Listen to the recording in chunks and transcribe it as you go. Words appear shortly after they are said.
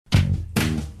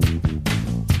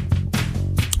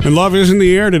And love is in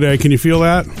the air today. Can you feel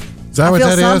that? Is that I what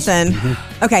feel that is? something.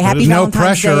 Okay, happy There's no Valentine's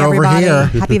pressure Day, over everybody. here.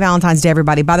 Happy Valentine's Day,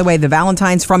 everybody. By the way, the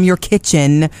Valentine's from your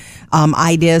kitchen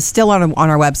ideas still on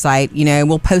our website. You know,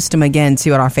 we'll post them again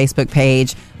too on our Facebook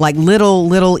page. Like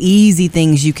little easy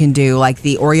things you can do, like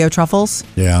the Oreo truffles.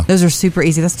 Yeah. Those are super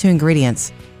easy. That's 2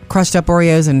 ingredients: crushed up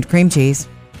Oreos and cream cheese.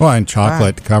 Well, and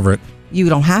chocolate to cover it. You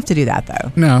don't have to do that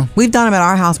though. No. We've done them at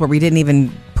our house where we didn't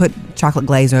even put chocolate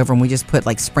glaze over them. We just put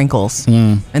like sprinkles,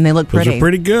 and they look pretty. Those are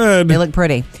pretty good. They look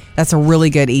pretty. That's a really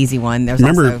good, easy one. There's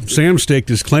Remember, also, Sam staked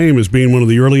his claim as being one of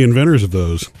the early inventors of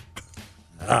those.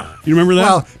 You remember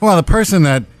that? Well, the person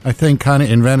that I think kind of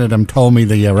invented them told me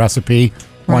the recipe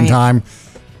one Right. time.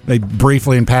 They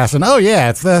briefly in passing, oh yeah,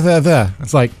 it's the.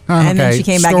 It's like, and okay, then she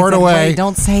came back store and it said, away. "Wait,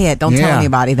 don't say it. Don't tell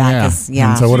anybody that." 'cause,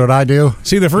 And so what did I do?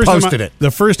 See, the first Posted time it.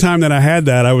 the first time that I had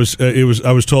that, I was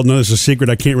told, no, this is a secret.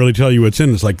 I can't really tell you what's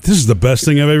in. It's like, this is the best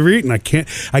thing I've ever eaten. I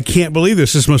can't believe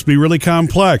this. This must be really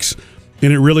complex,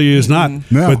 and it really is not.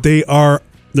 No. But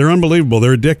they're unbelievable.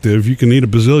 They're addictive. You can eat a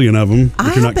bazillion of them I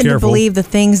if you're not happen to careful. believe the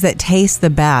things that taste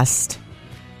the best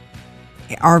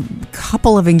are a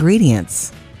couple of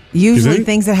ingredients. Usually think?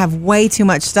 things that have way too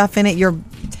much stuff in it, your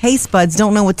taste buds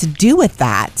don't know what to do with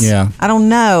that. Yeah. I don't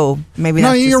know. Maybe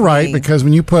No, that's you're just right, me. because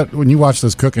when you watch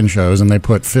those cooking shows and they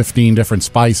put 15 different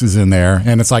spices in there,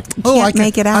 and it's like, can't I can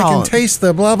make it I can out. taste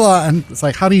the blah blah, and it's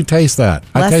like, how do you taste that?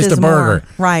 I Less taste is a burger.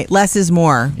 more. Right. Less is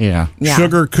more. Yeah. Yeah.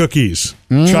 Sugar cookies,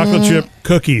 chocolate chip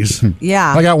cookies.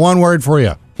 Yeah. I got one word for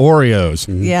you: Oreos.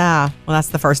 Yeah. Well, that's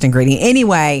the first ingredient.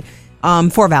 Anyway,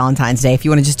 for Valentine's Day, if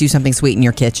you want to just do something sweet in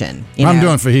your kitchen. I'm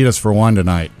doing fajitas for one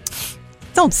tonight.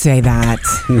 Don't say that.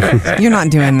 You're not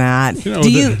doing that. You know, Do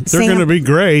you, they're Sam, going to be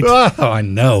great. Oh, I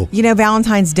know. You know,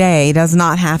 Valentine's Day does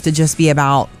not have to just be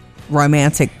about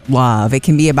romantic love. It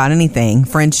can be about anything.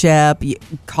 Friendship.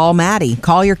 Call Maddie.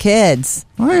 Call your kids.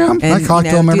 I am. I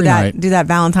cocktail them every night. Do that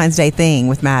Valentine's Day thing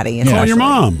with Maddie. And Call your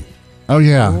mom. Oh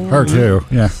yeah, her too.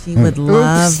 Yeah. She would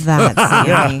love that,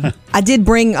 Sammy. I did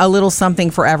bring a little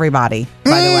something for everybody,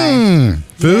 by the way.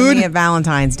 Food? At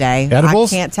Valentine's Day.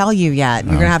 Edibles? I can't tell you yet.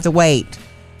 You're going to have to wait.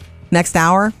 Next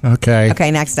hour? Okay.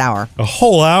 Okay, next hour. A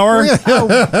whole hour?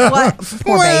 What?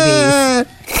 Poor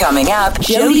babies. Coming up,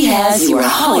 Jody has your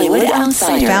Hollywood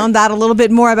Outsider. Found out a little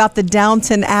bit more about the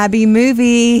Downton Abbey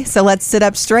movie. So let's sit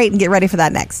up straight and get ready for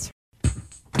that next.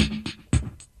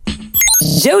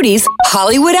 Jody's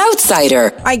Hollywood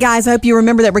Outsider. All right, guys, I hope you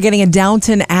remember that we're getting a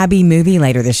Downton Abbey movie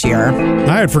later this year.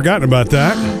 I had forgotten about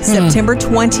that. September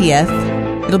 20th.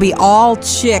 It'll be all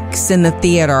chicks in the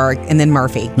theater and then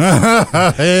Murphy.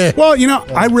 Well, you know,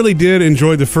 I really did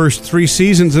enjoy the first 3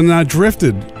 seasons, and I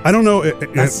drifted. I don't know.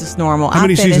 That's just normal. How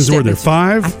many seasons were there?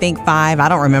 5? I think 5. I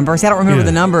don't remember. See, I don't remember Yeah.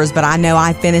 the numbers, but I know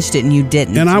I finished it and you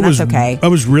didn't. And that's okay. I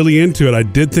was really into it. I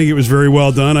did think it was very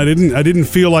well done. I didn't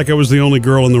feel like I was the only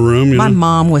girl in the room. You My know?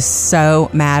 mom was so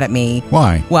mad at me.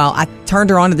 Why? Well, I turned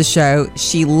her onto the show.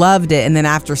 She loved it. And then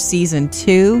after season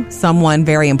 2, someone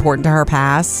very important to her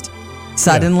passed.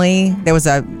 Suddenly, there was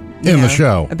a In the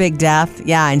show. a big death.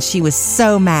 Yeah, and she was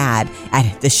so mad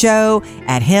at the show,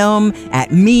 at him,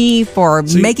 at me for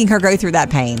making her go through that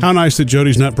pain. How nice that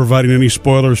Jody's not providing any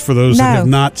spoilers for those that No. have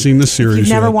not seen the series If you've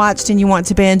never yet. watched and you want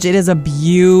to binge, it is a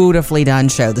beautifully done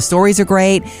show. The stories are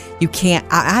great. You can't.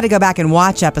 I had to go back and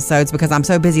watch episodes because I'm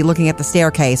so busy looking at the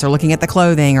staircase or looking at the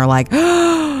clothing or like,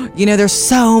 you know, there's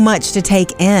so much to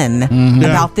take in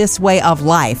about this way of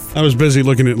life. I was busy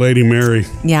looking at Lady Mary.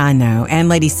 Yeah, I know. And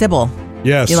Lady Sybil.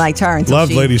 Yes. You liked her until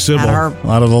Loved she Lady Sybil. had her. A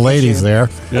lot of the ladies there.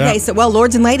 Yeah. Okay, so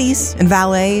lords and ladies and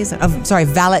valets.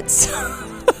 Valets.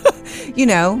 You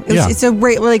know, it's a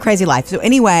really crazy life. So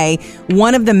anyway,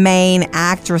 one of the main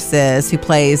actresses who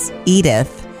plays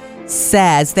Edith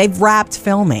says they've wrapped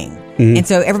filming, and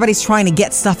so everybody's trying to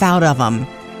get stuff out of them.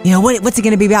 You know, what's it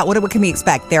going to be about? What can we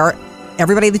expect?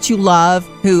 Everybody that you love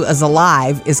who is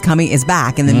alive is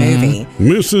back in the movie.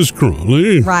 Mrs.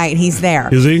 Crawley. Right, he's there.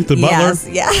 Is he the butler?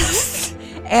 Yes.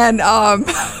 And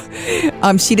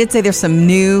she did say there's some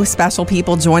new special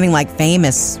people joining, like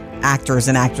famous actors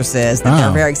and actresses that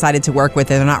they're very excited to work with.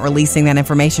 They're not releasing that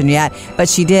information yet, but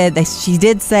she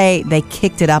did say they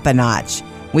kicked it up a notch,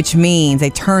 which means they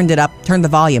turned the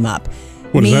volume up.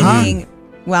 What does that mean?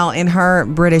 Well, in her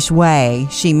British way,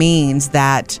 she means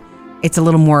that it's a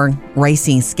little more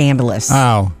racy, scandalous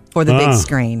for the big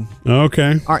screen.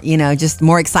 Okay. Or, you know, just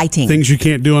more exciting. Things you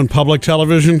can't do on public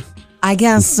television? I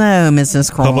guess so,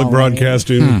 Mrs. Crowley. Public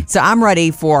broadcasting. So I'm ready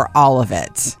for all of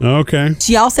it. Okay.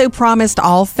 She also promised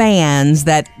all fans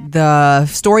that the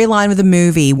storyline of the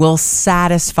movie will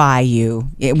satisfy you.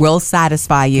 It will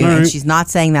satisfy you. All And right. she's not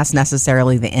saying that's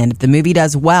necessarily the end. If the movie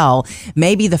does well,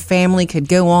 maybe the family could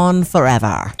go on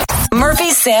forever.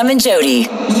 Murphy, Sam, and Jody,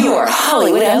 your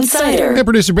Hollywood Outsider. Hey,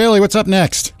 producer Bailey, what's up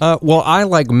next? Well, I,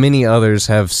 like many others,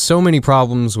 have so many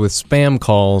problems with spam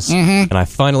calls, and I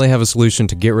finally have a solution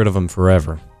to get rid of them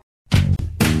forever.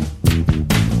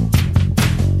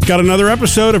 Got another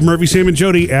episode of Murphy, Sam, and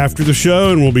Jody after the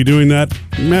show, and we'll be doing that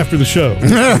after the show,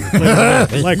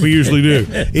 like we usually do.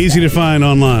 Easy to find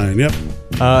online. Yep.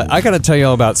 I got to tell you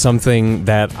all about something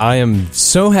that I am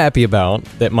so happy about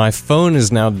that my phone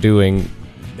is now doing,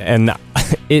 and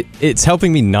it's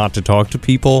helping me not to talk to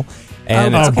people.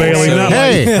 And it's Bailey, also, not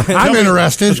Hey, I'm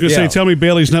interested. I was going to say, tell me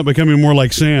Bailey's not becoming more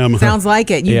like Sam. Sounds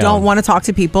like it. You don't want to talk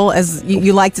to people as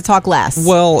you like to talk less.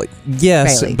 Well,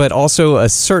 yes, Bailey. but also a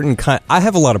certain kind. I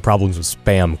have a lot of problems with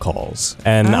spam calls,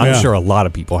 and I'm sure a lot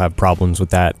of people have problems with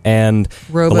that. And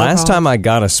the last time I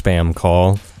got a spam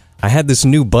call, I had this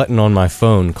new button on my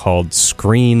phone called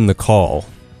Screen the Call.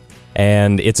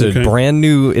 And it's a brand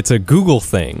new, it's a Google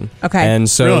thing. Okay. And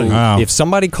so Really? Wow. if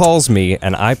somebody calls me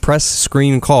and I press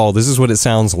screen call, this is what it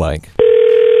sounds like.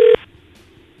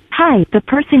 Hi, the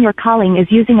person you're calling is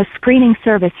using a screening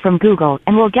service from Google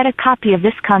and will get a copy of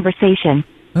this conversation.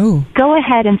 Ooh. Go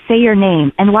ahead and say your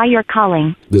name and why you're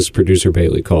calling. This is producer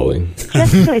Bailey calling.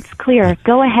 Just so it's clear,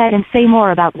 go ahead and say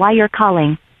more about why you're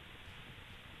calling.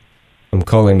 I'm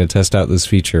calling to test out this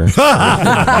feature.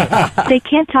 They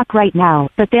can't talk right now,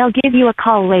 but they'll give you a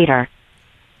call later.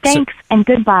 Thanks and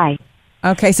goodbye.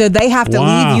 Okay, so they have to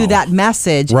leave you that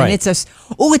message, Right. and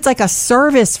it's like a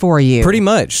service for you. Pretty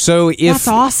much. So if That's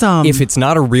awesome. if it's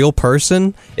not a real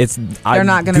person, They're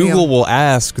not gonna be Google able- will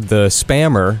ask the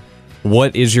spammer,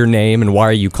 "What is your name and why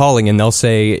are you calling?" And they'll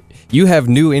say, "You have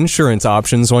new insurance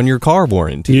options on your car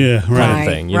warranty." Yeah, right. Kind of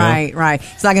thing. You know? Right.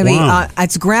 It's not going to Wow. be,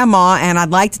 it's Grandma, and I'd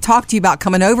like to talk to you about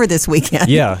coming over this weekend.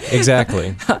 Yeah,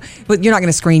 exactly. But you're not going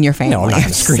to screen your family. No, I'm not gonna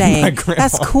just screen saying. my grandma.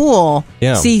 That's cool.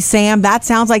 Yeah. See, Sam, that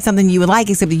sounds like something you would like,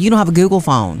 except that you don't have a Google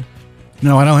phone.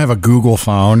 No, I don't have a Google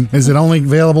phone. Is it only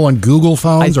available on Google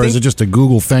phones, or is think- it just a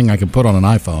Google thing I can put on an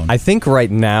iPhone? I think right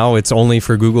now it's only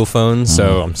for Google phones,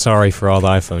 so I'm sorry for all the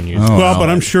iPhone users. Oh. Well, but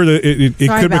I'm sure that it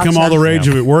Sorry could about become all the you. rage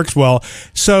if it works well.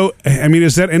 So, I mean,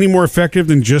 is that any more effective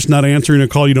than just not answering a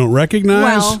call you don't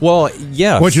recognize? Well,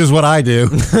 yeah. Which is what I do.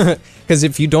 Because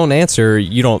if you don't answer,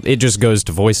 it just goes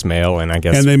to voicemail, and I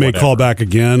guess and they may whatever. call back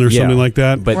again or something like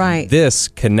that. But Right. this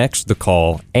connects the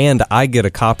call, and I get a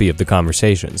copy of the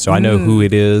conversation, so I know who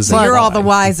it is. So and you're all why. the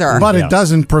wiser. But Yeah. it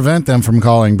doesn't prevent them from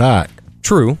calling back.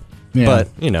 True, Yeah. but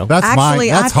That's Actually,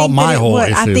 that's I think my that it whole would.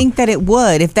 issue. I think that it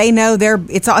would if they know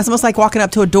it's almost like walking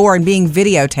up to a door and being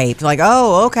videotaped. Like,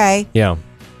 oh, okay, yeah,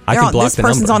 I They're can on- block this the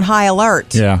person's number. on high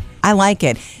alert. Yeah. I like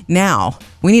it. Now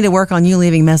we need to work on you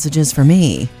leaving messages for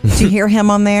me. Did you hear him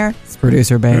on there? It's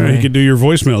producer Bailey. You could do your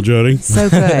voicemail, Jody.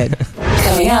 So good.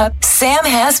 Coming up, Sam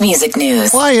has music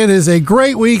news. Why, it is a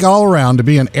great week all around to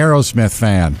be an Aerosmith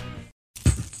fan.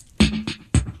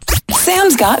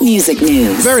 Sam's got music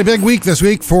news. Very big week this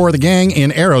week for the gang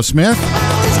in Aerosmith.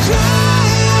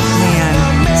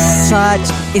 Man,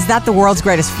 is that the world's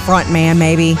greatest front man?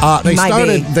 Maybe They He might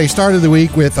started. be. They started the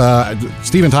week with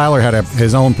Steven Tyler had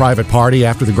his own private party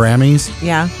after the Grammys.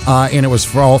 Yeah. And it was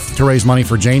for all to raise money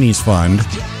for Janie's fund.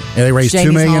 And they raised $2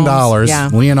 Janie's million. Homes, yeah.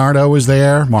 Leonardo was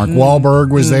there. Mark Wahlberg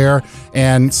was there.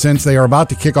 And since they are about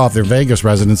to kick off their Vegas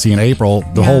residency in April,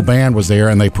 the whole band was there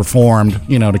and they performed,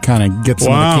 to kind of get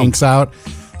some of Wow. the kinks out.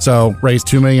 So raised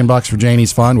 $2 million for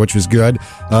Janie's fund, which was good.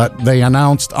 They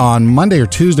announced on Monday or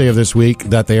Tuesday of this week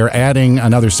that they are adding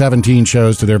another 17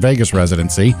 shows to their Vegas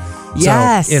residency.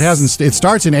 Yes. So it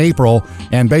starts in April,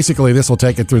 and basically this will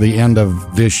take it through the end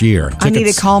of this year. I need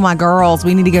to call my girls.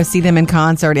 We need to go see them in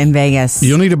concert in Vegas.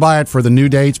 You'll need to buy it for the new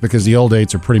dates because the old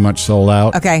dates are pretty much sold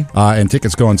out. Okay. And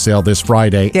tickets go on sale this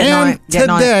Friday. Getting on and it, getting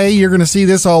on it. today, you're going to see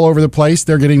this all over the place.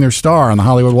 They're getting their star on the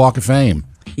Hollywood Walk of Fame.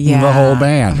 Yeah, The whole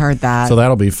band. I heard that. So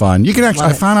that'll be fun. You can actually,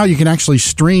 Love I it. found out you can actually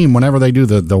stream whenever they do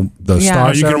the Yeah.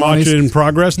 star You can watch ceremonies. it in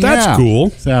progress. That's Yeah.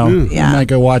 cool. So Yeah. you might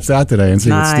go watch that today and see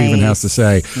what Steven has to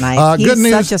say. Nice. He's Good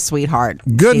news. such a sweetheart.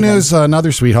 Good Steven. news,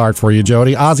 another sweetheart for you,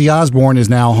 Jody. Ozzy Osbourne is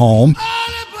now home.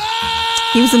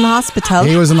 He was in the hospital.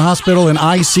 He was in the hospital in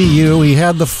ICU. He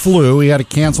had the flu. He had to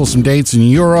cancel some dates in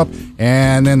Europe,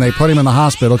 and then they put him in the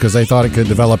hospital because they thought it could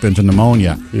develop into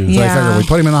pneumonia. So they figured we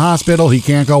put him in the hospital. He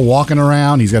can't go walking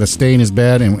around. He's got to stay in his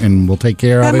bed, and we'll take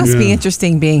care That of him. must be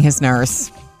interesting being his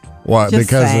nurse. What? Just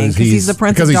Because he's the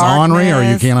Prince because of he's ornery, or you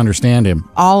Darkness. can't understand him.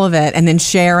 All of it. And then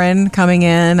Sharon coming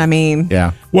in. I mean,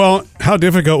 Yeah. Well, how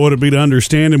difficult would it be to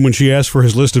understand him when she asked for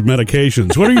his list of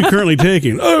medications? What are you currently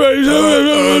taking? let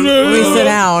me sit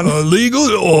down. Legal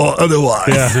or otherwise.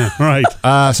 Yeah, right.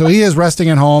 So he is resting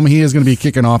at home. He is going to be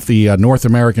kicking off the North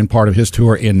American part of his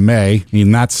tour in May. I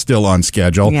mean, that's still on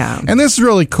schedule. Yeah. And this is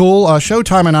really cool.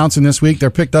 Showtime announcing this week they're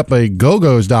picked up a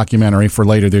Go-Go's documentary for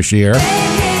later this year.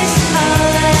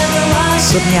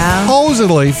 Yeah.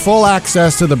 Supposedly full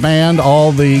access to the band,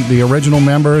 all the original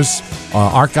members,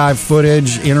 archive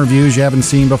footage, interviews you haven't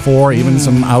seen before, even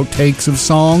some outtakes of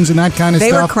songs and that kind of They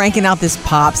stuff. were cranking out this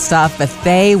pop stuff, but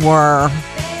they were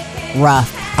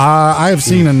rough. I have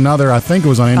seen another, I think it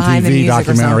was on Behind the MTV Music or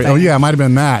documentary. Oh, something. yeah, it might have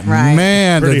been that. Right.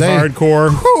 Man, Pretty did they. hardcore.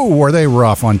 Whew, were they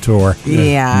rough on tour?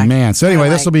 Yeah. Man. So, anyway,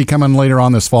 this will be coming later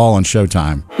on this fall on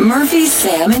Showtime. Murphy,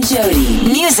 Sam, and Jody.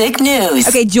 Music news.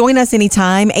 Okay, join us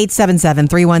anytime,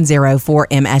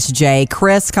 877-310-4MSJ.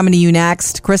 Chris, coming to you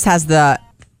next. Chris has the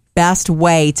best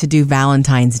way to do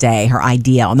Valentine's Day, her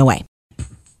idea on the way.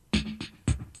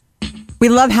 We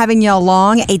love having you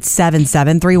along,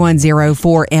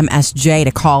 877-310-4MSJ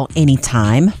to call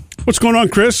anytime. What's going on,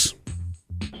 Chris?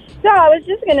 So I was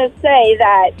just going to say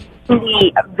that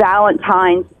the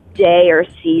Valentine's Day or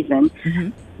season,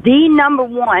 the number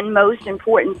one most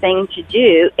important thing to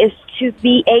do is to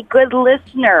be a good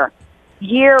listener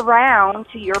year-round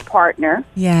to your partner,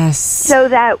 Yes. so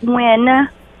that when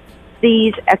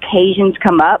these occasions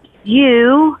come up,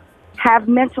 you have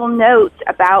mental notes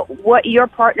about what your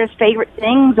partner's favorite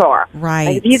things are. Right.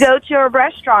 Like if you go to a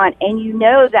restaurant and you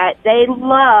know that they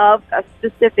love a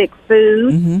specific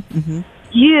food,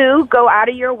 you go out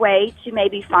of your way to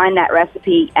maybe find that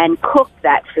recipe and cook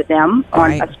that for them on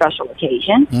Right. a special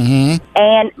occasion.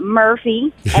 And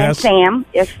Murphy and Yes. Sam,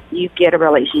 if you get a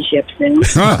relationship soon.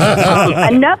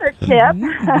 Another tip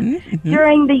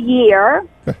during the year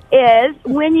is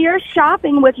when you're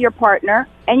shopping with your partner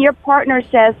and your partner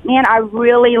says, man, I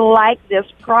really like this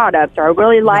product or I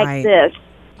really like Right. this,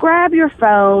 grab your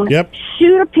phone, Yep.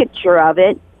 shoot a picture of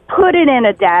it, put it in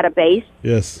a database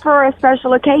Yes. for a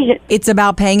special occasion. It's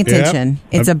about paying attention.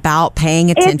 It's about paying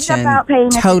attention. It's about paying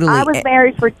attention. Totally. I was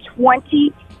married for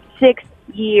 26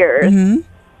 years.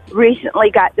 Recently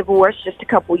got divorced just a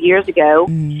couple years ago.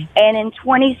 And in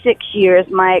 26 years,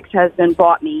 my ex-husband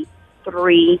bought me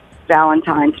 3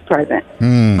 Valentine's presents.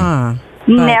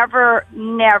 Never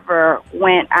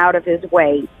went out of his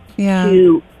way Yeah.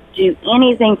 to do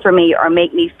anything for me or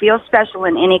make me feel special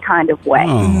in any kind of way.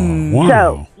 Oh, wow.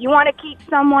 So, you want to keep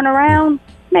someone around?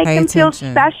 Make Pay them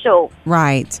attention. feel special.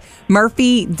 Right.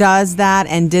 Murphy does that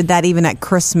and did that even at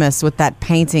Christmas with that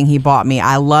painting he bought me.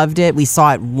 I loved it. We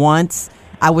saw it once.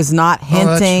 I was not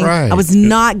hinting. right. I was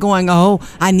not going, oh,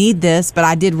 I need this, but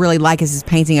I did really like his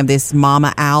painting of this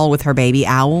mama owl with her baby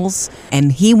owls.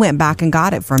 And he went back and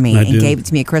got it for me I and did. gave it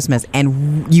to me at Christmas.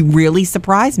 And you really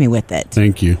surprised me with it.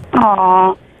 Thank you.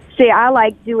 Aw. See, I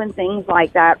like doing things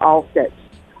like that also.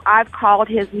 I've called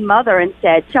his mother and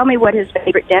said, tell me what his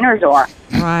favorite dinners are.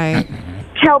 Right.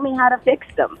 Tell me how to fix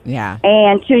them. Yeah.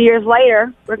 And 2 years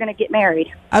later, we're going to get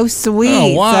married. Oh,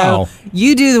 sweet. Oh, wow. So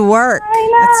you do the work. I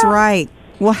know. That's right.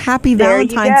 Well, happy There you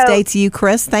Valentine's go. Day to you,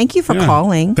 Chris. Thank you for Yeah.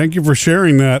 calling. Thank you for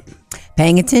sharing that.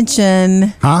 Paying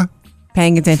attention. Huh?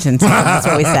 Paying attention. So that's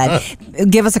what we said.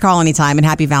 Give us a call anytime and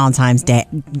happy Valentine's Day.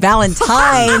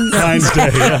 Valentine's Valentine's Day.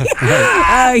 Yeah.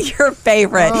 Oh, your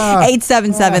favorite.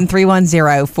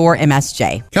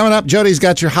 877-310-4MSJ. Coming up, Jody's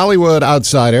got your Hollywood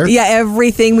Outsider. Yeah,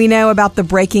 everything we know about the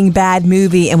Breaking Bad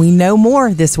movie, and we know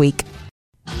more this week.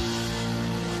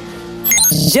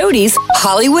 Jody's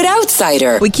Hollywood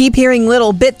Outsider. We keep hearing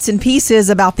little bits and pieces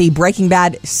about the Breaking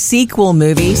Bad sequel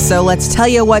movie, so let's tell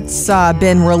you what's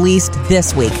been released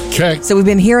this week. Okay. So we've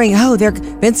been hearing,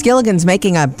 Vince Gilligan's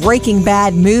making a Breaking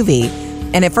Bad movie.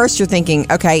 And at first you're thinking,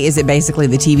 okay, is it basically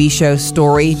the TV show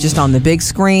story just on the big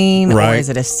screen? Right. Or is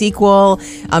it a sequel?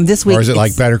 This week, Or is it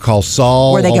like Better Call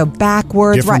Saul? where they go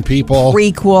backwards? different right. people.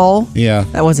 Prequel. Yeah.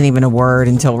 That wasn't even a word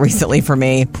until recently for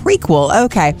me. Prequel.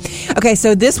 Okay.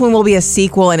 So this one will be a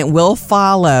sequel, and it will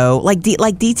follow. Like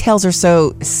details are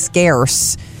so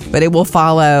scarce, but it will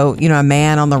follow. A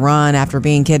man on the run after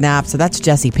being kidnapped. So that's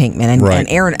Jesse Pinkman, and, Right.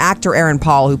 and actor Aaron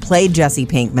Paul, who played Jesse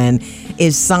Pinkman,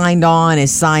 is signed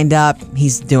up.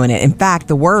 He's doing it. In fact,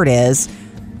 the word is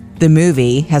the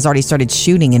movie has already started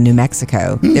shooting in New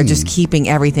Mexico. They're just keeping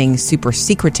everything super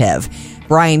secretive.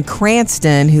 Bryan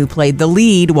Cranston, who played the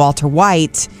lead, Walter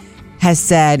White, has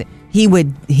said he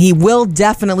will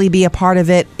definitely be a part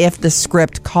of it if the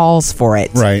script calls for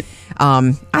it. Right.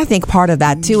 I think part of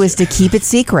that too is to keep it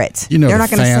secret. You know, They're the not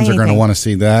going to say fans are going to anything. want to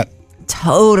see that.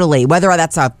 Totally. Whether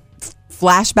that's a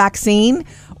flashback scene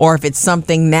or if it's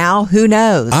something now, who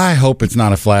knows? I hope it's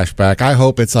not a flashback. I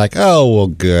hope it's like, oh, well,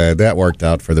 good. That worked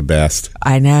out for the best.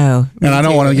 I know. And I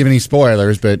don't want to give any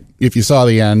spoilers, but if you saw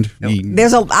the end,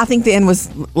 I think the end was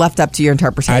left up to your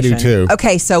interpretation. I do too.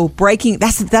 Okay, so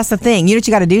that's the thing. You know what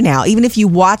you got to do now? Even if you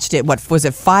watched it, what was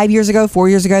it, 4 years ago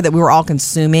that we were all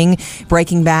consuming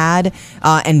Breaking Bad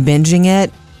and binging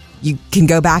it, you can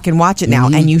go back and watch it now,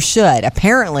 and you should.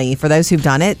 Apparently, for those who've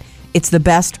done it, it's the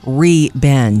best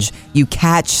re-binge. You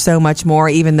catch so much more,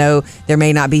 even though there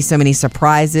may not be so many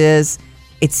surprises.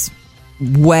 It's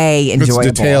way enjoyable.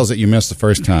 It's details that you missed the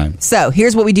first time. So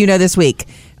here's what we do know this week.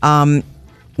 When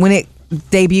it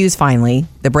debuts finally,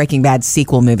 the Breaking Bad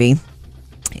sequel movie,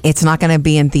 it's not going to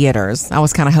be in theaters. I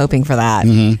was kind of hoping for that.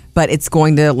 But it's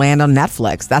going to land on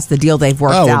Netflix. That's the deal they've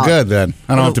worked out. Oh, well, good then.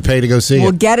 I don't have to pay to go see it.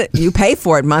 We'll get it. You pay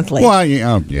for it monthly. Well,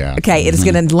 yeah. Okay, it is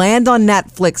going to land on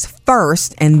Netflix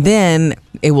first, and then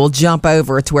it will jump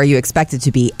over to where you expect it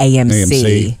to be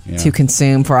AMC to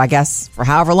consume for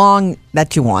however long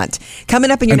that you want.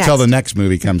 Coming up in your until the next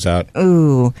movie comes out.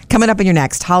 Ooh, coming up in your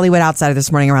next Hollywood Outsider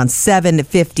this morning around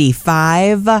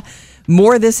 7:55.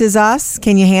 More This Is Us.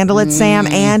 Can you handle it, Sam?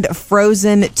 And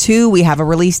Frozen 2. We have a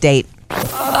release date.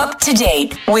 Up to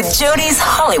date with Jody's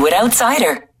Hollywood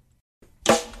Outsider.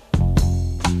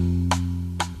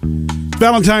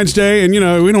 Valentine's Day, and we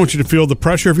don't want you to feel the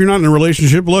pressure. If you're not in a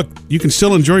relationship, look, you can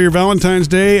still enjoy your Valentine's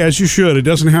Day as you should. It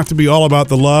doesn't have to be all about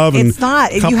the love and it's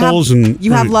not. couples.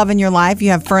 You have love in your life.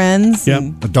 You have friends.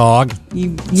 Yep. A dog.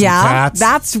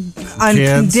 That's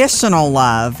unconditional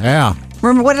love. Yeah.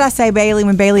 Remember, what did I say, Bailey,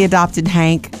 when Bailey adopted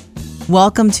Hank?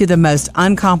 Welcome to the most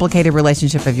uncomplicated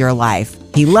relationship of your life.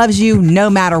 He loves you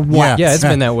no matter what. Yeah, it's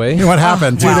been that way. You know what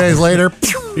happened? 2 days later?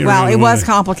 Well, it was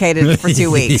complicated for 2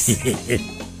 weeks.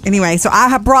 Anyway, so I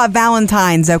have brought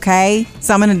Valentine's, okay?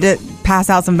 So I'm going to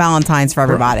pass out some Valentine's for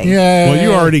everybody. Yeah. Well,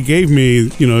 you already gave me,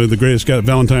 the greatest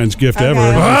Valentine's gift ever.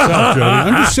 Yourself, Jody.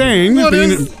 I'm just saying,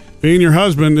 being your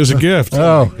husband is a gift.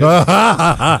 Oh.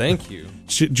 Thank you.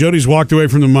 Jody's walked away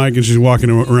from the mic and she's walking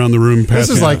around the room. This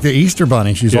is like the Easter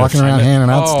Bunny. She's walking around handing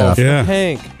out stuff. Yeah.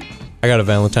 Hank. I got a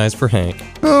Valentine's for Hank.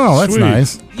 Oh, that's Sweet.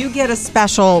 nice. You get a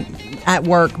special at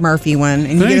work Murphy one,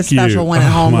 and you get a special one at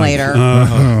home later.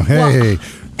 Hey.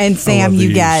 And Sam,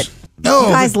 you get. Oh,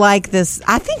 you guys like this?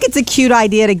 I think it's a cute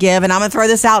idea to give, and I'm going to throw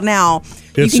this out now.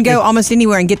 You can go almost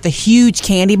anywhere and get the huge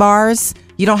candy bars.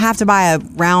 You don't have to buy a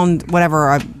round,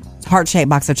 a heart-shaped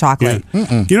box of chocolate.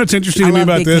 Yeah. You know what's interesting to me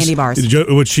about this? Candy bars.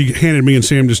 What she handed me and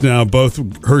Sam just now, both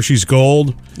Hershey's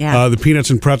Gold, the peanuts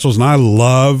and pretzels, and I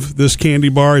love this candy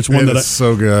bar. It's one that's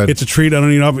so good. It's a treat. I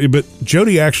don't eat it, but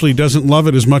Jody actually doesn't love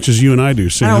it as much as you and I do,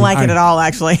 Sam. I don't like it at all,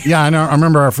 actually. Yeah, I know. I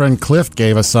remember our friend Cliff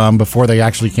gave us some before they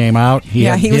actually came out. He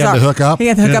had to hook up. He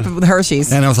had to hook up with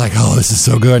Hershey's. And I was like, oh, this is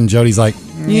so good. And Jody's like,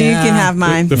 you can have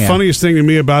mine. The funniest thing to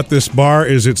me about this bar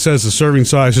is it says the serving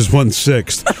size is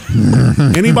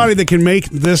 1/6. Anybody that can make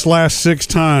this last 6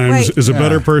 times is a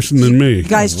better person than me. You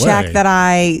guys check that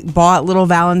I bought little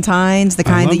Valentines, the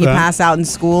kind that you pass out in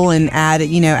school, and added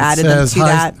them to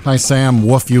that. Hi, Sam,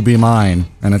 woof, you be mine.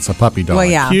 And it's a puppy dog. Well,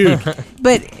 yeah. Cute.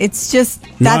 But it's just,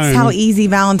 that's how easy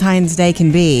Valentine's Day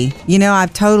can be.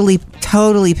 I've totally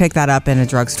picked that up in a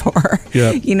drugstore.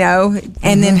 Yeah.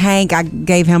 And then Hank, I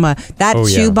gave him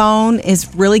chew bone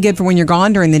is really good for when you're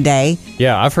gone during the day.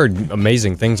 Yeah, I've heard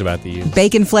amazing things about these.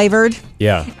 Bacon flavored.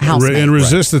 Yeah. And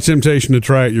resist the temptation to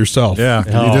try it yourself. Yeah,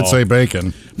 you did say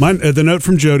bacon. Mine, the note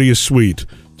from Jody is sweet.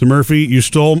 To Murphy, you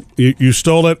stole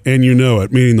it and you know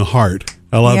it, meaning the heart.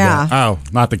 I love that. Oh,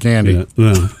 not the candy.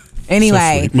 Yeah.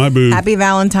 Anyway, so my boo. Happy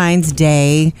Valentine's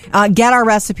Day. Get our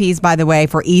recipes, by the way,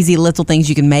 for easy little things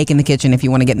you can make in the kitchen if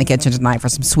you want to get in the kitchen tonight for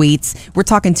some sweets. We're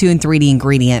talking 2 and 3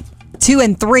 ingredient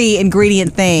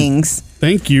things.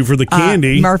 Thank you for the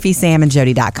candy.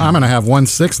 MurphySamandJody.com. I'm going to have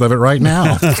 1/6 of it right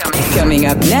now. Coming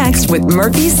up next with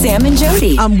Murphy, Sam, and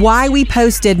Jody. Why we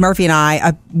posted, Murphy and I,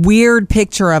 a weird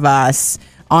picture of us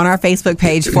on our Facebook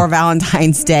page for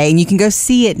Valentine's Day, and you can go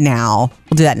see it now.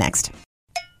 We'll do that next.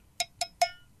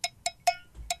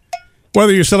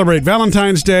 Whether you celebrate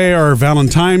Valentine's Day or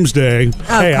Valentine's Day,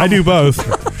 I do both.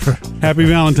 Happy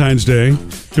Valentine's Day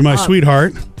to my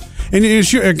sweetheart. And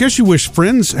I guess you wish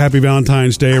friends Happy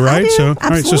Valentine's Day, right? I do, All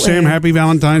right, so Sam, Happy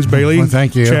Valentine's. Bailey, well,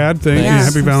 thank you. Chad, thank you.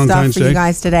 Happy Valentine's Day. For you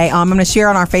guys today. I'm going to share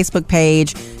on our Facebook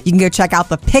page. You can go check out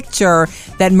the picture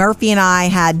that Murphy and I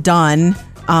had done,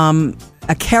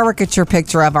 a caricature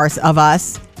picture of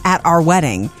us at our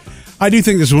wedding. I do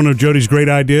think this is one of Jody's great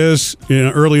ideas.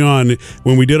 Early on,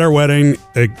 when we did our wedding,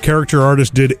 a character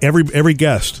artist did every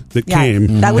guest that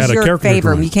came. That was had your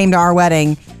favorite. When you came to our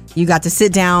wedding, you got to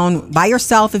sit down by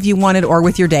yourself if you wanted, or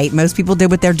with your date. Most people did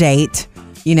with their date.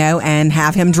 and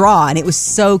have him draw. And it was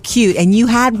so cute. And you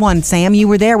had one, Sam. You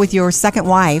were there with your second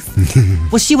wife.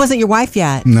 Well, she wasn't your wife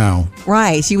yet. No.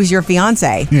 Right. She was your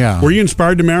fiance. Yeah. Were you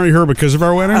inspired to marry her because of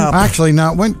our wedding? Actually,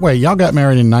 no. Wait, y'all got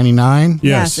married in 99?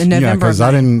 Yes, in November. Yeah, because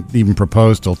I didn't even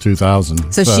propose till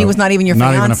 2000. So she was not even your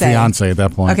not fiance? Not even a fiance at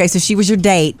that point. Okay, so she was your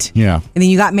date. Yeah. And then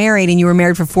you got married, and you were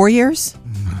married for 4 years?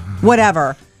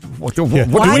 Whatever. What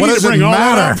does it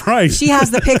matter? Right. She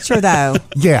has the picture, though.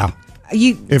 Yeah.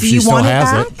 Do If she you still want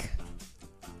has it it. back?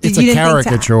 It's a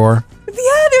caricature.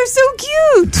 Yeah, they're so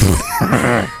cute.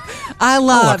 I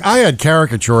love. Look, I had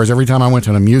caricatures every time I went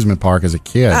to an amusement park as a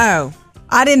kid. Oh,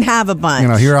 I didn't have a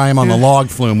bunch. Here I am on the log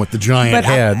flume with the giant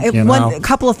head. A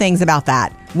couple of things about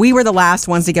that. We were the last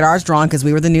ones to get ours drawn because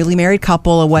we were the newly married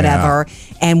couple or whatever. Yeah.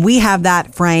 And we have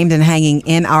that framed and hanging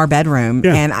in our bedroom.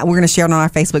 Yeah. And we're going to share it on our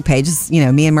Facebook page. It's,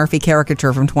 me and Murphy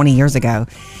caricature from 20 years ago.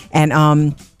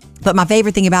 And, but my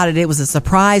favorite thing about it, it was a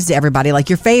surprise to everybody. Like,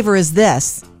 your favor is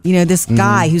this, this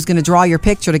guy who's going to draw your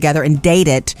picture together and date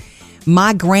it.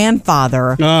 My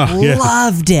grandfather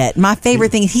loved it. My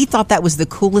favorite thing, he thought that was the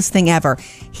coolest thing ever.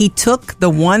 He took the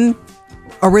one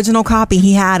original copy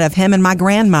he had of him and my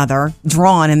grandmother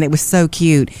drawn, and it was so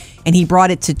cute. And he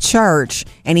brought it to church,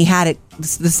 and he had it,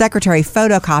 the secretary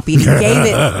photocopied. He gave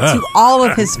it to all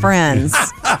of his friends.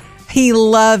 He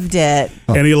loved it.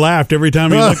 And he laughed every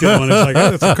time he looked at one. It's like,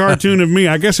 that's a cartoon of me.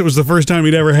 I guess it was the first time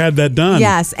he'd ever had that done.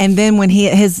 Yes. And then when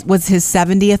his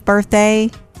 70th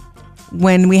birthday,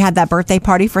 when we had that birthday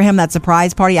party for him, that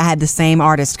surprise party, I had the same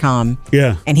artist come.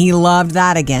 Yeah. And he loved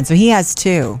that again. So he has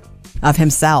two of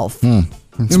himself. You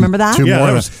remember that? Two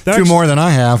more than I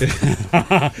have.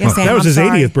 Yes, Sam, that was his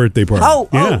 80th birthday party.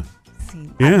 Yeah.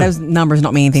 See, those numbers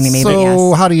don't mean anything to me. So but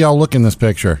yes. How do y'all look in this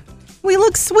picture? We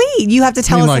look sweet. You have to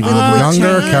tell us like if we look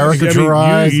younger,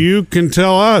 caricaturized. You can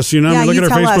tell us. Look at our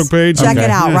Facebook page. Check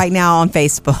it out right now on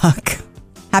Facebook.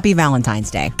 Happy Valentine's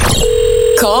Day.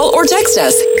 Call or text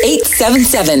us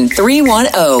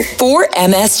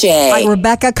 877-310-4MSJ. All right,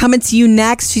 Rebecca, coming to you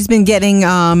next. She's been getting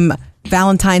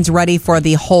Valentine's ready for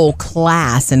the whole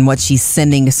class and what she's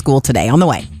sending to school today. On the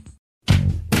way.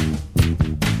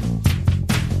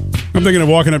 I'm thinking of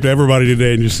walking up to everybody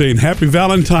today and just saying Happy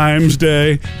Valentine's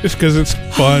Day, just because it's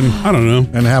fun. I don't know.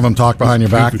 And have him talk behind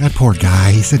your back. That poor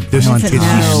guy. He said, is he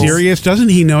serious? Doesn't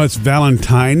he know it's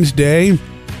Valentine's Day?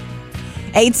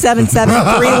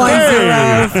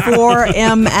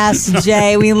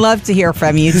 877-310-4MSJ. We love to hear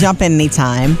from you. Jump in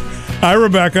anytime. Hi,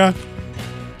 Rebecca.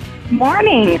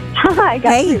 Morning. Hi,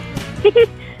 guys. Hey.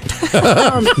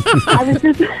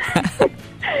 I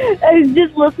was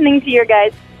just listening to your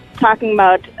guys talking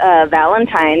about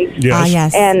Valentine's. Yes.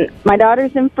 Yes. And my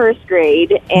daughter's in first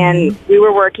grade, and we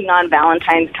were working on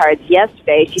Valentine's cards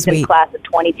yesterday. She's in a class of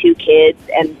 22 kids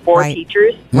and 4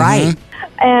 teachers. Right.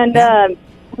 And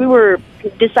we were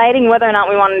deciding whether or not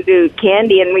we wanted to do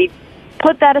candy, and we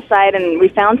put that aside, and we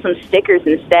found some stickers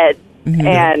instead.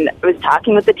 And I was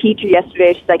talking with the teacher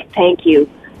yesterday. She's like, thank you.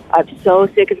 I'm so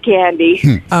sick of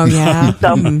candy. Oh, yeah.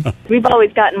 So we've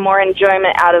always gotten more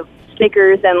enjoyment out of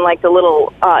stickers and like the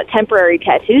little temporary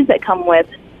tattoos that come with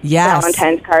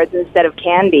Valentine's cards instead of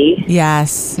candy.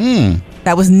 Yes.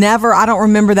 That was never, I don't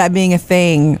remember that being a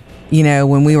thing,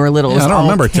 when we were little. Yeah, I don't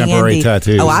remember temporary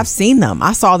tattoos. Oh, I've seen them.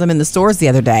 I saw them in the stores the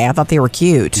other day. I thought they were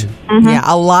cute. Yeah,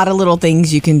 a lot of little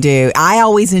things you can do. I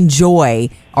always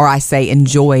enjoyed.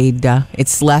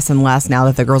 It's less and less now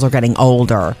that the girls are getting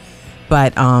older.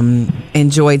 But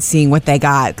enjoyed seeing what they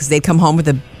got because they'd come home with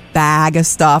a bag of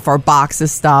stuff or box of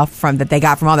stuff that they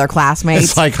got from all their classmates.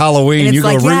 It's like Halloween. It's you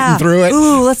go rooting through it.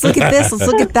 Ooh, let's look at this. Let's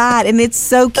look at that. And it's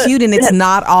so cute, and it's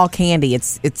not all candy.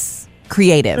 It's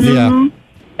creative. Yeah.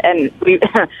 And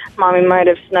Mommy might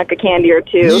have snuck a candy or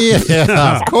two.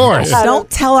 Yeah, of course. Don't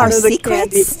tell our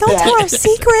secrets. Don't tell our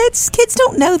secrets. Kids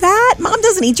don't know that. Mom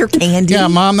doesn't eat your candy. Yeah,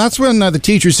 Mom, that's when the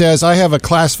teacher says, I have a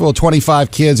class full of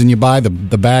 25 kids, and you buy the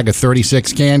bag of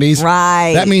 36 candies.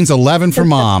 Right. That means 11 for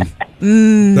Mom.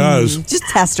 Does. Just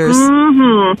testers.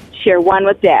 Share one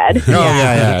with Dad. Oh,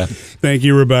 yeah. Thank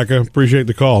you, Rebecca. Appreciate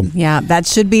the call. Yeah, that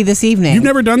should be this evening. You've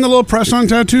never done the little press-on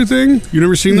tattoo thing? You've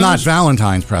never seen that? Not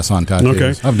Valentine's press-on tattoos.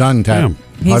 Okay. I've done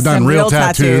He's done real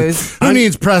tattoos. Who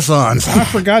needs press-ons? I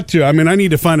forgot to. I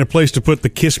need to find a place to put the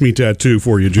Kiss Me tattoo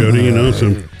for you, Jody,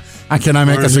 So Can I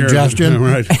make a suggestion?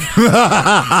 Right.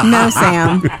 No,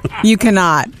 Sam, you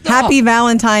cannot. Happy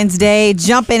Valentine's Day.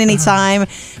 Jump in anytime.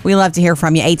 We love to hear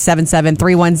from you.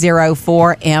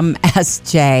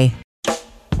 877-310-4MSJ.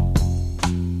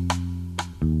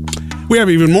 We have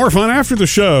even more fun after the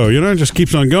show. It just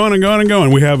keeps on going and going and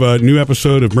going. We have a new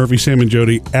episode of Murphy, Sam, and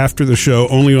Jody after the show,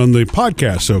 only on the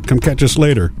podcast. So come catch us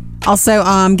later Also,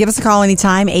 give us a call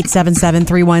anytime,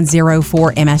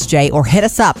 877-310-4MSJ, or hit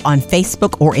us up on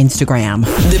Facebook or Instagram.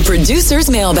 The producer's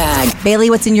mailbag. Bailey,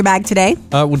 what's in your bag today?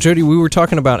 Well, Jody, we were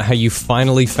talking about how you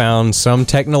finally found some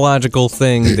technological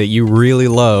thing that you really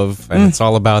love, and it's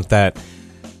all about that.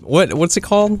 What's it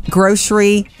called?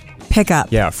 Grocery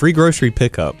pickup. Yeah, free grocery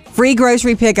pickup. Free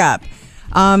grocery pickup.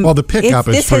 Well, the pickup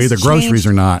is free. The groceries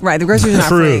are not. Right, the groceries are not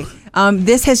True. free.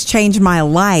 This has changed my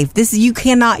life.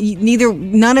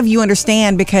 None of you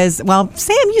understand because, well,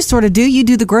 Sam, you sort of do. You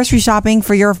do the grocery shopping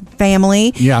for your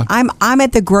family. Yeah. I'm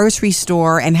at the grocery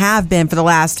store and have been for the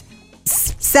last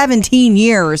 17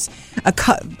 years,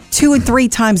 2 and 3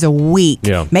 times a week,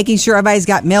 making sure everybody's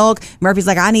got milk. Murphy's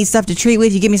like, I need stuff to treat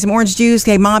with. You give me some orange juice.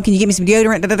 Okay, Mom, can you get me some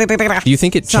deodorant? Do you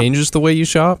think it changes the way you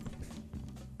shop?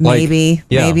 Maybe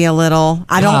a little.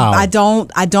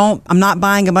 I'm not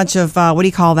buying a bunch of, what do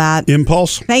you call that?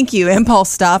 Impulse. Thank you. Impulse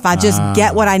stuff. I just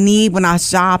get what I need when I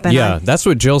shop. And that's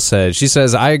what Jill said. She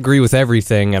says, I agree with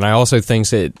everything. And I also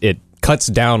think it cuts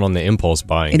down on the impulse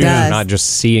buying. It does. Not just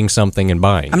seeing something and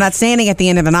buying. I'm not standing at the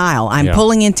end of an aisle. I'm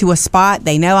pulling into a spot.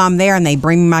 They know I'm there and they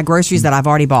bring me my groceries that I've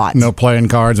already bought. No playing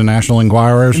cards and National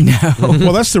Enquirers? No.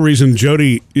 Well, that's the reason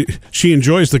Jody, she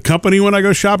enjoys the company when I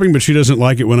go shopping, but she doesn't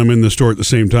like it when I'm in the store at the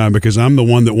same time because I'm the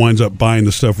one that winds up buying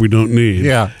the stuff we don't need.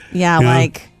 Yeah. Yeah,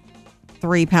 like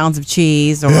 3 pounds of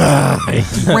cheese or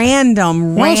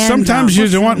random. Well, sometimes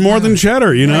you want more than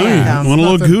cheddar, you know. Random. You want a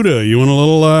little Gouda. You want a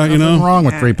little, Nothing wrong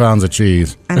with 3 pounds of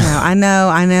cheese. I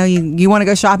know. You want to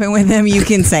go shopping with him? You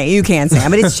can say.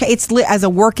 But it's as a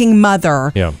working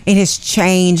mother, it has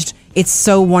changed. It's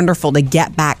so wonderful to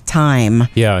get back time.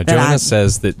 Yeah, Joanna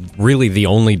says that really the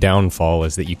only downfall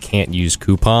is that you can't use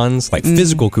coupons, like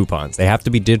physical coupons. They have to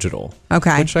be digital.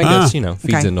 Okay. Which I guess,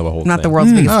 feeds into the whole thing. Not the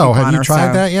world's biggest couponer. Have you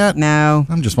tried that yet? No.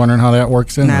 I'm just wondering how that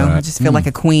works in No, I just feel like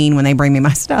a queen when they bring me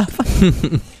my stuff.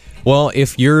 Well,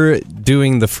 if you're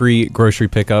doing the free grocery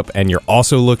pickup and you're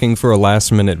also looking for a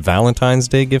last-minute Valentine's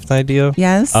Day gift idea,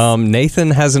 yes,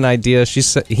 Nathan has an idea.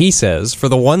 He says, for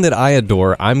the one that I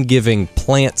adore, I'm giving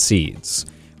plant seeds,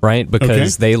 right?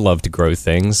 Because they love to grow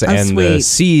things, and sweet. the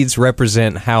seeds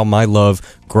represent how my love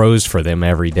grows for them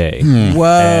every day.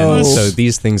 Whoa! And so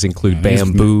these things include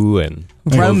bamboo and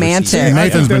romantic.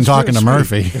 Nathan's been talking to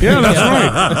Murphy. Yeah, that's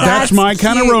right. That's my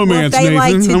kind of romance, well, if they Nathan.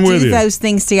 like to I'm with do you. those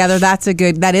things together, that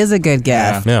is a good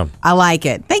gift. Yeah. I like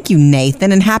it. Thank you,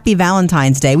 Nathan, and happy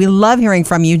Valentine's Day. We love hearing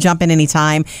from you. Jump in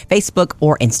anytime, Facebook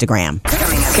or Instagram.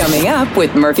 Coming up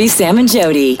with Murphy, Sam, and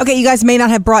Jody. Okay, you guys may not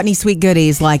have brought any sweet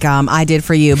goodies like I did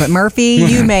for you, but Murphy,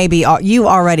 you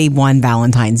already won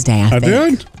Valentine's Day, I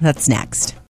think. did? That's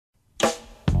next.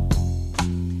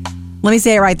 Let me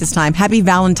say it right this time. Happy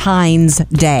Valentine's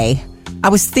Day. I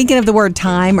was thinking of the word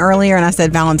time earlier, and I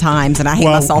said Valentine's, and I hate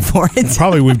myself for it.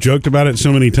 Probably we've joked about it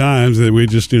so many times that we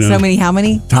just, So many, how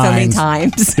many? Times. So many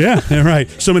times. Yeah, right.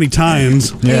 So many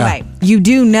times. Yeah. Anyway, you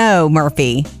do know,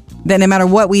 Murphy, that no matter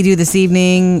what we do this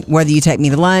evening, whether you take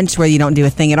me to lunch, whether you don't do a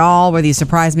thing at all, whether you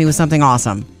surprise me with something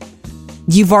awesome,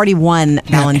 you've already won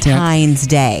Valentine's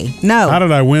Day. No. How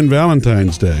did I win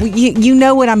Valentine's Day? You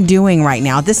know what I'm doing right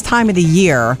now. This time of the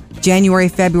year, January,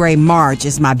 February, March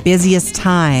is my busiest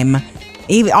time.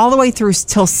 Even all the way through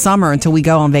till summer until we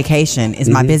go on vacation is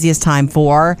my busiest time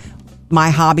for my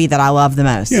hobby that I love the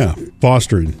most. Yeah,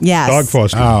 fostering. Yes. Dog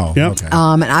fostering. Oh, yep. okay.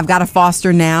 And I've got a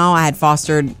foster now. I had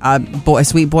fostered a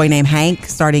sweet boy named Hank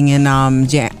starting in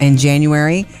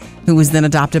January, who was then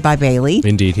adopted by Bailey.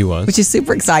 Indeed, he was. Which is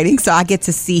super exciting. So I get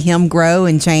to see him grow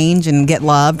and change and get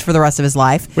loved for the rest of his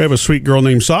life. We have a sweet girl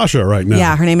named Sasha right now.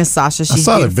 Yeah, her name is Sasha. I She's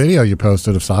saw the beautiful. video you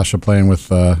posted of Sasha playing with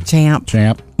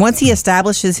Champ. Once he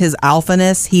establishes his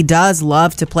alphaness, he does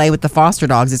love to play with the foster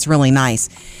dogs. It's really nice.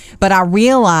 But I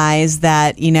realize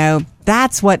that,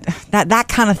 that's what, that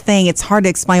kind of thing, it's hard to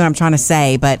explain what I'm trying to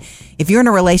say. But if you're in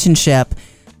a relationship,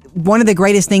 one of the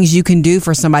greatest things you can do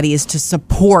for somebody is to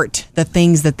support the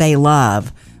things that they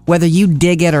love, whether you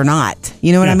dig it or not.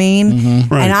 You know what I mean?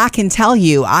 Mm-hmm. Right. And I can tell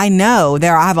you, I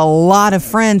have a lot of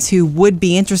friends who would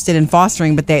be interested in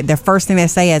fostering, but their first thing they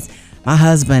say is, my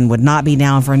husband would not be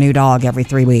down for a new dog every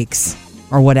 3 weeks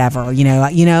or whatever,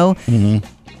 Mm-hmm.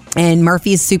 And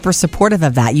Murphy is super supportive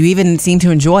of that. You even seem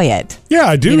to enjoy it. Yeah,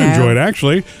 I do enjoy it,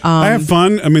 actually. I have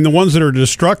fun. I mean, the ones that are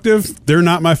destructive, they're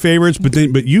not my favorites, but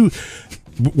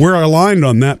we're aligned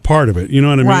on that part of it. You know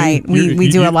what I mean? Right. We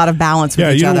do a lot of balance with each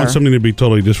other. Yeah, you don't want something to be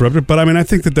totally disruptive. But I mean, I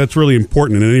think that's really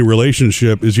important in any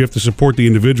relationship is you have to support the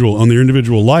individual on their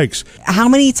individual likes. How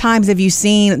many times have you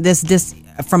seen this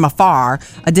from afar,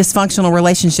 a dysfunctional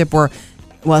relationship where,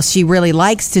 well, she really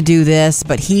likes to do this,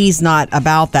 but he's not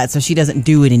about that, so she doesn't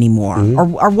do it anymore,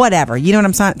 or whatever. You know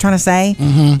what I'm trying to say?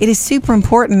 Mm-hmm. It is super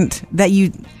important that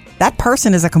you that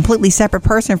person is a completely separate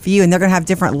person for you, and they're going to have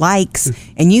different likes,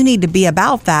 and you need to be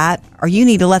about that, or you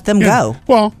need to let them go.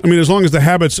 Well, I mean, as long as the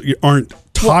habits aren't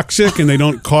toxic and they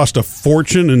don't cost a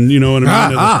fortune, and you know what I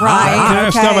mean? Right. That kind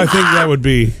of stuff, I think that would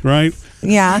be, right?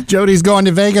 Yeah. Jody's going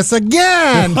to Vegas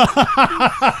again.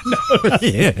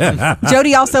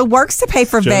 Jody also works to pay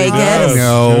for Vegas. Does.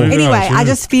 No. Jody Anyway, does, yeah. I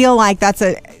just feel like that's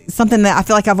something that I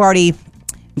feel like I've already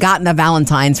gotten a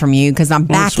Valentine's from you, because I'm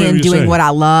back sweet of in you to doing say. what I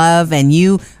love, and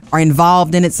you are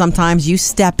involved in it sometimes. You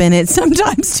step in it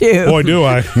sometimes too. Boy, do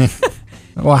I.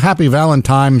 Well, happy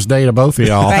Valentine's Day to both of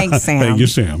y'all. Thanks, Sam. Thank you,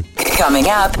 Sam. Coming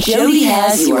up, Jody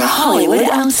has your Hollywood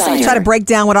Outsider. Try to break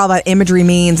down what all that imagery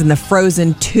means in the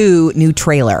Frozen 2 new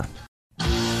trailer.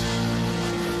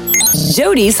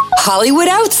 Jody's Hollywood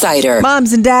Outsider.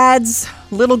 Moms and dads,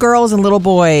 little girls and little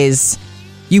boys,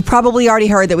 you probably already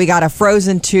heard that we got a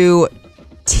Frozen 2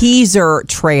 teaser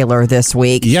trailer this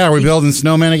week. Yeah, are we building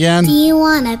snowmen again? Do you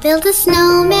want to build a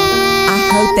snowman? I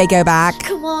hope they go back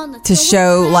to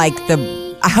show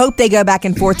I hope they go back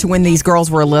and forth to when these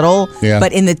girls were little. Yeah.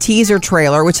 But in the teaser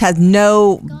trailer, which has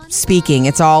no speaking,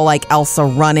 it's all like Elsa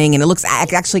running, and it looks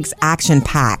actually action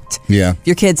packed. Yeah. If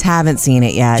your kids haven't seen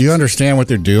it yet. Do you understand what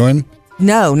they're doing?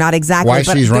 No, not exactly. Why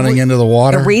but she's running into the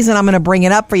water? The reason I'm going to bring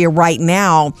it up for you right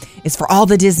now is for all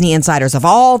the Disney insiders of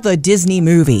all the Disney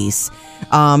movies,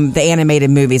 the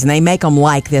animated movies, and they make them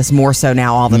like this more so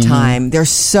now all the time. There's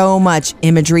so much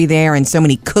imagery there and so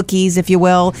many cookies, if you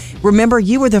will. Remember,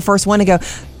 you were the first one to go,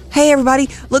 hey, everybody,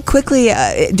 look quickly.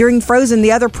 During Frozen,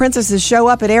 the other princesses show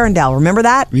up at Arendelle. Remember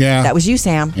that? Yeah. That was you,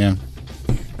 Sam. Yeah.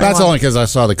 That's only because I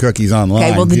saw the cookies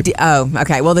online.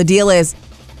 Okay, well, the deal is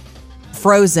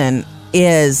Frozen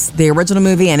is the original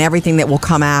movie, and everything that will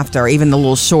come after, even the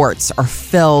little shorts, are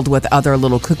filled with other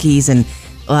little cookies and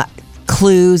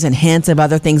clues and hints of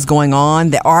other things going on.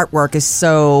 The artwork is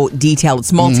so detailed.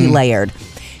 It's multi-layered.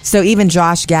 So even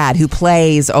Josh Gad, who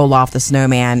plays Olaf the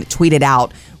Snowman, tweeted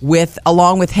out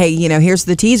along with, hey, here's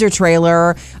the teaser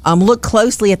trailer. Look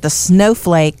closely at the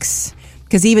snowflakes,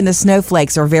 because even the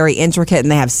snowflakes are very intricate and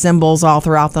they have symbols all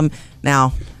throughout them.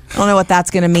 Now, I don't know what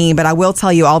that's going to mean, but I will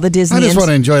tell you all the Disney. I just want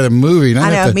to enjoy the movie.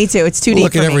 I know, me too. It's too deep.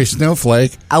 Look at every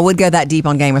snowflake. I would go that deep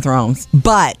on Game of Thrones.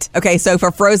 But, okay, so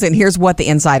for Frozen, here's what the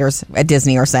insiders at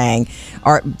Disney are saying,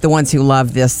 are the ones who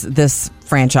love this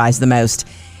franchise the most.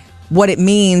 What it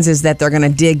means is that they're going to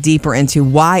dig deeper into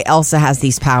why Elsa has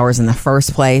these powers in the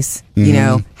first place,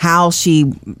 how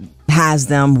she has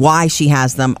them, why she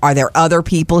has them. Are there other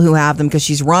people who have them because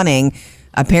she's running?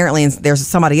 Apparently, there's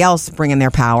somebody else bringing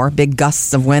their power, big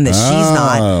gusts of wind that she's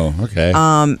not. Oh, okay.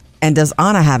 And does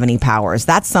Anna have any powers?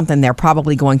 That's something they're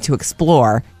probably going to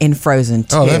explore in Frozen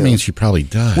 2. Oh, that means she probably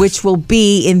does. Which will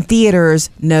be in theaters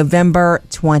November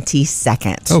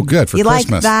 22nd. Oh, good, for you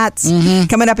Christmas. like that?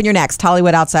 Coming up in your next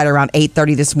Hollywood Outsider around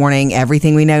 8:30 this morning.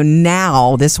 Everything we know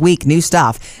now this week. New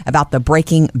stuff about the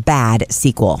Breaking Bad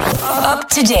sequel. Up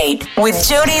to date with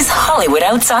Jody's Hollywood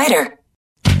Outsider.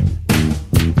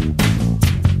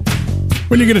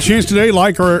 When you get a chance today,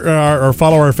 like or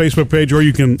follow our Facebook page, or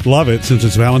you can love it since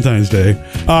it's Valentine's Day.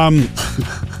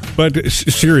 But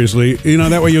seriously,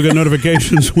 that way you'll get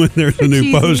notifications when there's a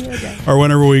new post or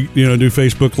whenever we do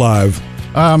Facebook Live.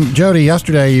 Jody,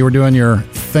 yesterday you were doing your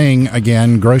thing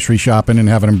again, grocery shopping, and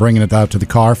having them bringing it out to the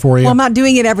car for you. Well, I'm not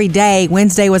doing it every day.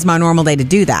 Wednesday was my normal day to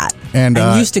do that. And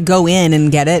I used to go in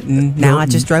and get it, and now I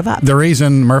just drove up. The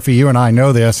reason, Murphy, you and I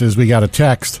know this is we got a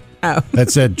text that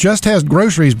said, just has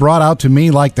groceries brought out to me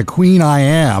like the queen I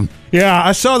am. Yeah,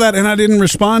 I saw that and I didn't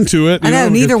respond to it. I know,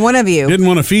 neither one of you. Didn't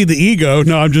want to feed the ego.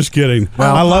 No, I'm just kidding.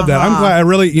 Well, I love that. I'm glad. I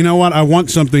really, you know what? I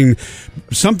want something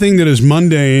that is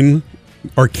mundane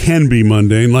or can be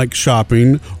mundane, like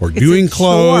shopping or doing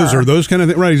clothes or those kind of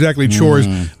things. Right, exactly, chores.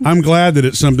 I'm glad that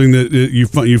it's something that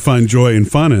you find joy and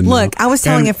fun in. Look, I was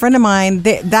telling a friend of mine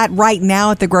that right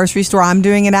now at the grocery store I'm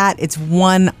doing it at, it's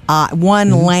one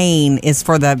lane is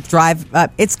for the drive.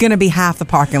 It's going to be half the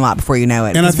parking lot before you know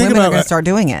it. And I think women about are going to start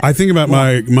doing it. I think about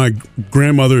my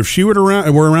grandmother. If she were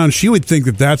around, she would think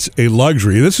that that's a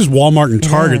luxury. This is Walmart and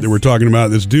Target that we're talking about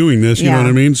that's doing this. You know what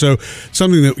I mean? So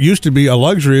something that used to be a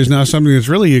luxury is now something that's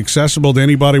really accessible to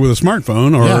anybody with a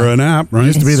smartphone or an app, right?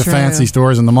 Used to be the fancy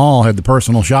stores in the mall had the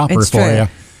personal shopper for you.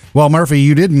 Well, Murphy,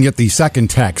 you didn't get the second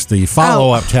text, the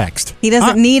follow-up text. He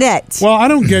doesn't need it. Well, I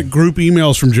don't get group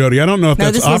emails from Jody. I don't know if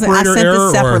that's operator error. I sent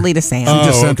this separately to Sam. She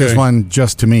just sent this one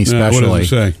just to me specially. What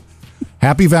does it say?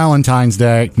 Happy Valentine's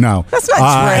Day. No. That's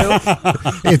not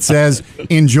true. It says,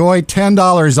 enjoy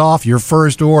 $10 off your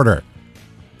first order.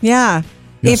 Yeah.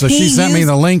 Yeah, so she sent me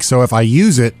the link, so if I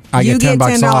use it, I get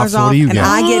 $10 off. So what do you get? And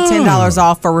I get $10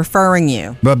 off for referring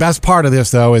you. The best part of this,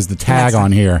 though, is the tag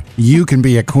on here. You can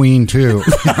be a queen, too.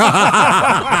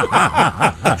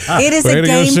 It is a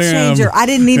game changer. I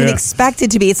didn't even expect it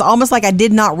to be. It's almost like I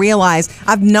did not realize.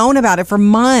 I've known about it for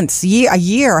months, a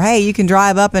year. Hey, you can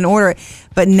drive up and order it.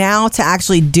 But now to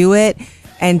actually do it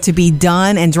and to be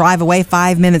done and drive away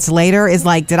 5 minutes later is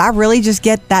like, did I really just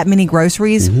get that many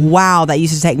groceries? Mm-hmm. Wow, that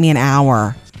used to take me an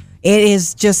hour. It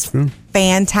is just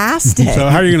fantastic. So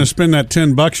how are you going to spend that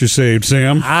 $10 you saved,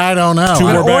 Sam? I don't know. I'm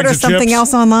going to order something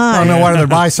else online. I don't know whether to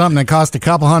buy something that costs a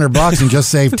couple $100 and just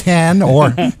save 10 or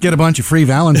get a bunch of free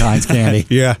Valentine's candy.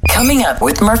 Yeah. Coming up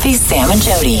with Murphy, Sam, and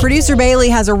Jody. Producer Bailey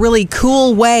has a really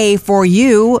cool way for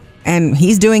you, and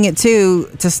he's doing it too,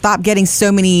 to stop getting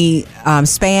so many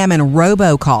spam and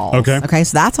robocalls. Okay,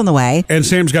 so that's on the way. And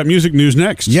Sam's got music news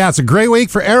next. Yeah, it's a great week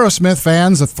for Aerosmith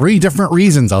fans. 3 different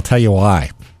reasons. I'll tell you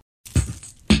why.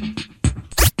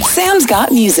 Sam's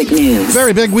got music news.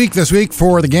 Very big week this week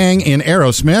for the gang in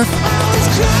Aerosmith.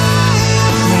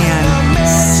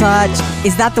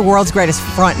 Is that the world's greatest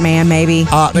front man, maybe?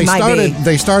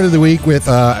 They started the week with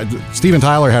Steven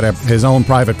Tyler had his own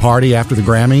private party after the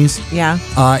Grammys. Yeah.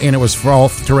 And it was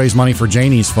to raise money for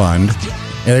Janie's Fund.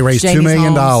 And they raised $2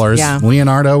 million. Yeah.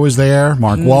 Leonardo was there.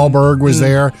 Mark Wahlberg was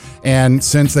there. And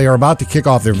since they are about to kick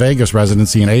off their Vegas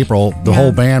residency in April, the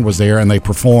whole band was there and they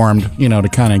performed, to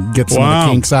kind of get some of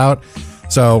the kinks out.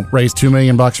 So raised $2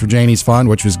 million for Janie's Fund,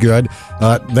 which was good.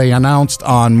 They announced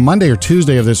on Monday or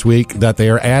Tuesday of this week that they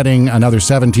are adding another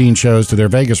 17 shows to their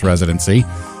Vegas residency.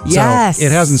 Yes.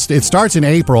 So it starts in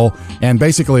April, and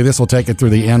basically this will take it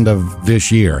through the end of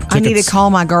this year. I need to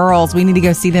call my girls. We need to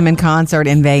go see them in concert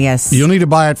in Vegas. You'll need to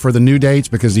buy it for the new dates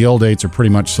because the old dates are pretty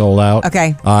much sold out.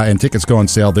 Okay. And tickets go on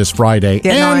sale this Friday.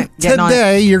 Getting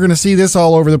today, you're going to see this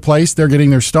all over the place. They're getting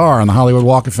their star on the Hollywood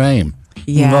Walk of Fame.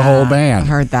 Yeah, the whole band. I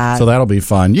heard that. So that'll be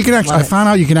fun. You can actually. I found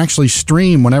out you can actually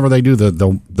stream whenever they do the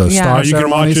star ceremonies. You can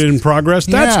watch it in progress.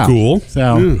 That's cool.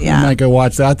 So you might go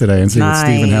watch that today and see what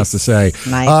Steven has to say.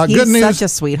 Nice. Good news. Such a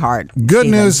sweetheart. Good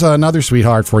news. Another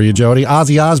sweetheart for you, Jody.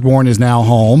 Ozzy Osbourne is now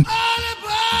home.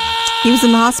 He was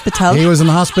in the hospital. He was in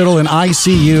the hospital in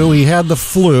ICU. He had the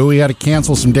flu. He had to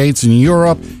cancel some dates in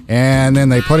Europe, and then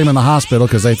they put him in the hospital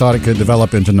because they thought it could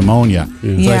develop into pneumonia. So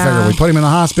they figured, we put him in the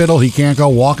hospitel. He can't go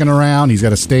walking around. He's got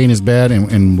to stay in his bed,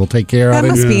 and we'll take care of him. That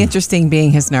must be interesting being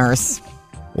his nurse.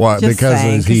 What? Just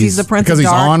because he's the Prince because of he's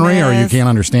Darkness. ornery, or you can't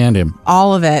understand him.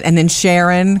 All of it, and then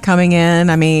Sharon coming in.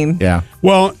 I mean, yeah.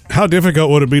 Well, how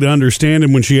difficult would it be to understand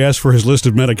him when she asked for his list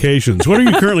of medications? What are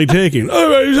you currently taking?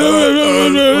 Let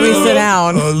me sit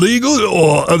down. Legal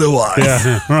or otherwise?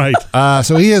 Yeah, right.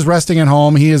 So he is resting at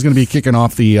home. He is going to be kicking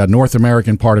off the North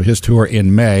American part of his tour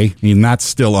in May. I mean, that's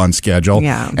still on schedule.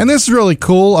 Yeah. And this is really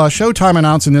cool. Showtime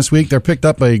announcing this week they're picked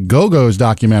up a Go-Go's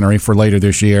documentary for later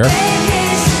this year.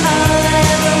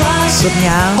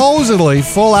 Supposedly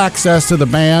full access to the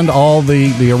band, all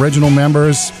the original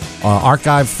members,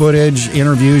 archive footage,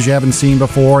 interviews you haven't seen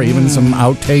before, even some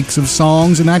outtakes of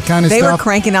songs and that kind of stuff. They were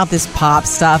cranking out this pop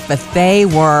stuff, but they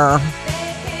were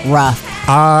rough.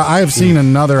 I have seen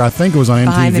another, I think it was on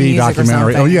MTV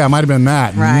documentary. Oh, yeah, it might have been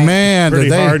that. Right. Man, pretty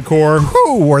hardcore.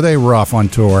 Whew, were they rough on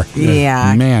tour.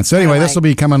 Yeah. Man. So anyway, this will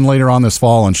be coming later on this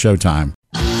fall on Showtime.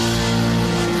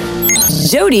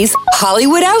 Jody's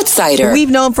Hollywood Outsider. We've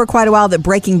known for quite a while that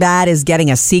Breaking Bad is getting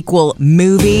a sequel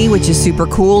movie, which is super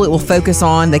cool. It will focus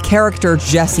on the character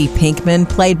Jesse Pinkman,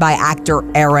 played by actor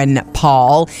Aaron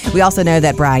Paul. We also know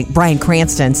that Bryan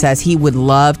Cranston says he would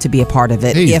love to be a part of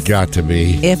it. He's got to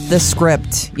be. If the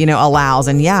script, allows.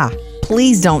 And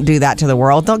please don't do that to the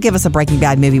world. Don't give us a Breaking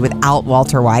Bad movie without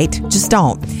Walter White. Just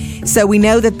don't. So we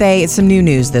know that it's some new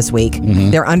news this week. Mm-hmm.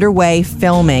 They're underway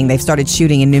filming. They've started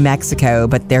shooting in New Mexico,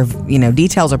 but their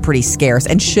details are pretty scarce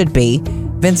and should be.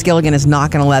 Vince Gilligan is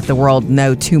not going to let the world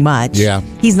know too much. Yeah.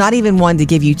 He's not even one to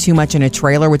give you too much in a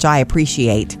trailer, which I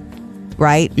appreciate.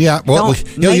 Right? Yeah, well,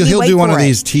 he'll do one of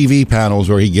these TV panels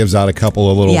where he gives out a couple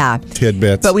of little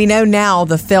tidbits. But we know now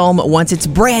the film, once it's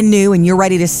brand new and you're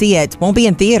ready to see it, won't be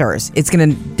in theaters. It's going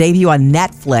to debut on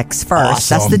Netflix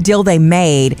first. Awesome. That's the deal they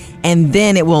made. And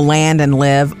then it will land and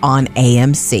live on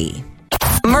AMC.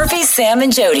 Murphy, Sam,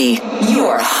 and Jody,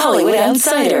 your Hollywood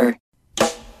Outsider.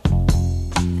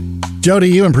 Jody,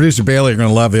 you and producer Bailey are going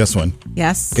to love this one.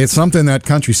 Yes. It's something that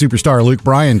country superstar Luke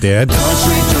Bryan did.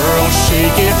 Country girl,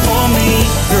 shake it for me,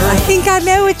 girl. I think I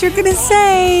know what you're going to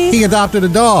say. He adopted a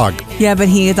dog. Yeah, but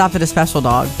he adopted a special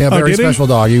dog. Yeah, very special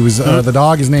dog. He was the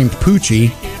dog is named Poochie.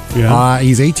 Yeah.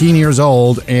 He's 18 years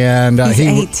old, and he's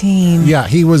 18. Yeah,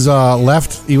 he was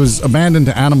left. He was abandoned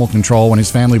to animal control when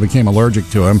his family became allergic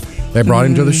to him. They brought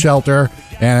him to the shelter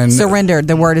and surrendered.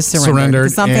 The word is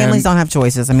surrendered. Some families don't have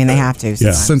choices. I mean, they have to.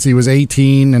 Yeah. Since he was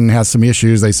 18 and has some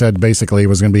issues, they said basically it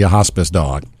was going to be a hospice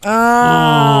dog.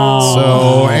 Oh.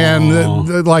 So,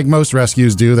 and like most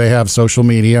rescues do, they have social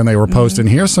media, and they were posting,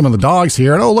 here's some of the dogs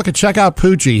here. And, oh, check out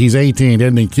Poochie. He's 18.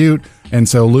 Isn't he cute? And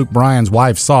so Luke Bryan's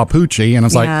wife saw Poochie, and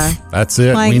it's like, that's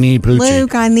it. We need Poochie.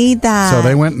 Luke, I need that. So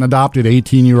they went and adopted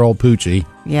 18-year-old Poochie.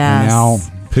 Yes. And now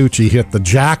Poochie hit the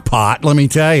jackpot, let me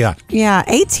tell you. Yeah,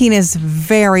 18 is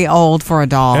very old for a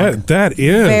dog. That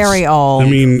is. Very old. I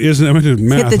mean, isn't it?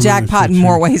 Hit the jackpot in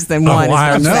more ways than one. Oh,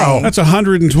 I know. That's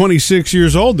 126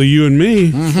 years old to you and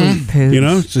me. Mm-hmm. You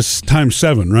know, it's just times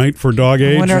 7, right, for dog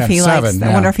age? I wonder if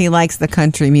he likes the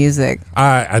country music.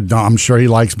 I'm sure he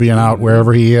likes being out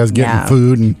wherever he is, getting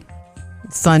food and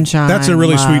sunshine. That's a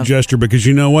really sweet gesture, because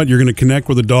you know what? You're going to connect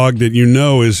with a dog that you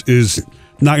know is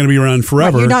not going to be around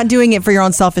forever. Right, you're not doing it for your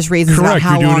own selfish reasons. Correct. About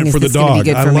how you're doing long it for the is this gonna dog.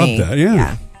 be good I for love me. that.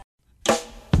 Yeah.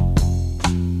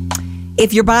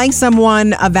 If you're buying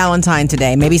someone a Valentine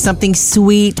today, maybe something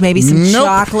sweet, maybe some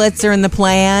chocolates are in the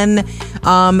plan.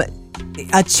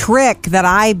 A trick that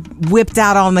I whipped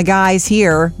out on the guys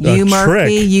here, you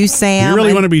Murphy, you Sam. You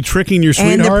really want to be tricking your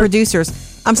sweetheart? And the producers.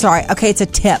 I'm sorry. Okay, it's a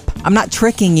tip. I'm not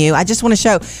tricking you. I just want to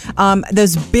show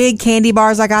those big candy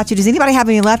bars I got you. Does anybody have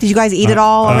any left? Did you guys eat it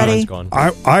all already?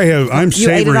 I have. I'm you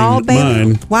savoring ate it all, baby?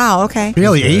 mine. Wow. Okay.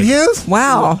 Bailey ate his?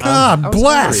 Wow. God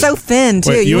bless. So thin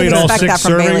too. Wait, you ate wouldn't all expect 6 that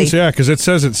from servings? Bailey. Yeah, because it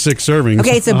says it's 6 servings.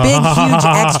 Okay, it's a big, huge,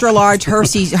 extra large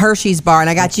Hershey's bar, and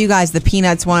I got you guys the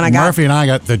peanuts one. Murphy and I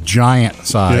got the giant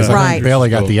size. Yeah. I think Bailey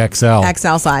got the XL.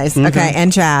 XL size. Okay,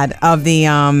 and Chad of the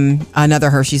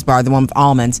another Hershey's bar, the one with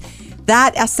almonds.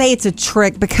 That, I say it's a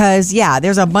trick because,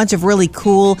 there's a bunch of really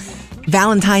cool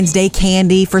Valentine's Day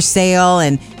candy for sale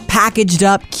and packaged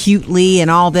up cutely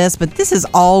and all this, but this is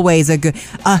always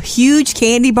a huge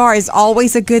candy bar is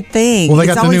always a good thing. Well, they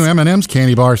got the new M&M's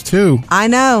candy bars too. I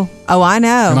know. Oh, I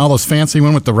know. And all those fancy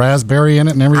one with the raspberry in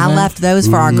it and everything. I left those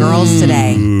for our girls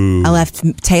today. I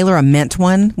left Taylor a mint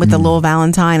one with the little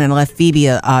Valentine, and I left Phoebe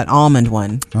an almond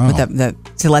one with the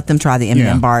to let them try the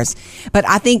M&M bars. But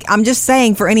I think I'm just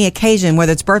saying, for any occasion,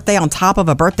 whether it's birthday on top of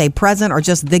a birthday present or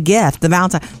just the gift, the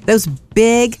Valentine, those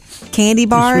big candy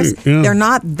bars, they're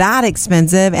not that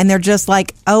expensive, and they're just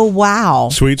like, oh wow,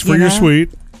 sweets for your sweet.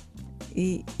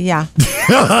 Yeah.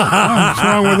 What's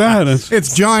wrong with that?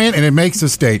 It's giant and it makes a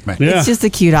statement. Yeah. It's just a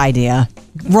cute idea.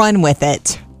 Run with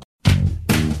it.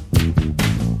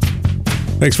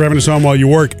 Thanks for having us on while you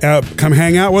work. Come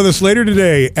hang out with us later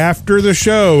today after the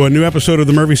show. A new episode of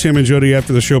the Murphy, Sam, and Jody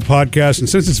After the Show podcast. And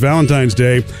since it's Valentine's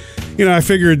Day, I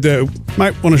figured that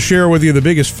might want to share with you the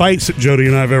biggest fights that Jody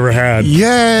and I have ever had.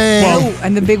 Yay! Well,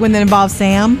 and the big one that involves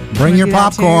Sam. Bring your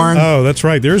popcorn. Oh, that's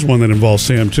right. There's one that involves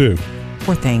Sam, too.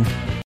 Poor thing.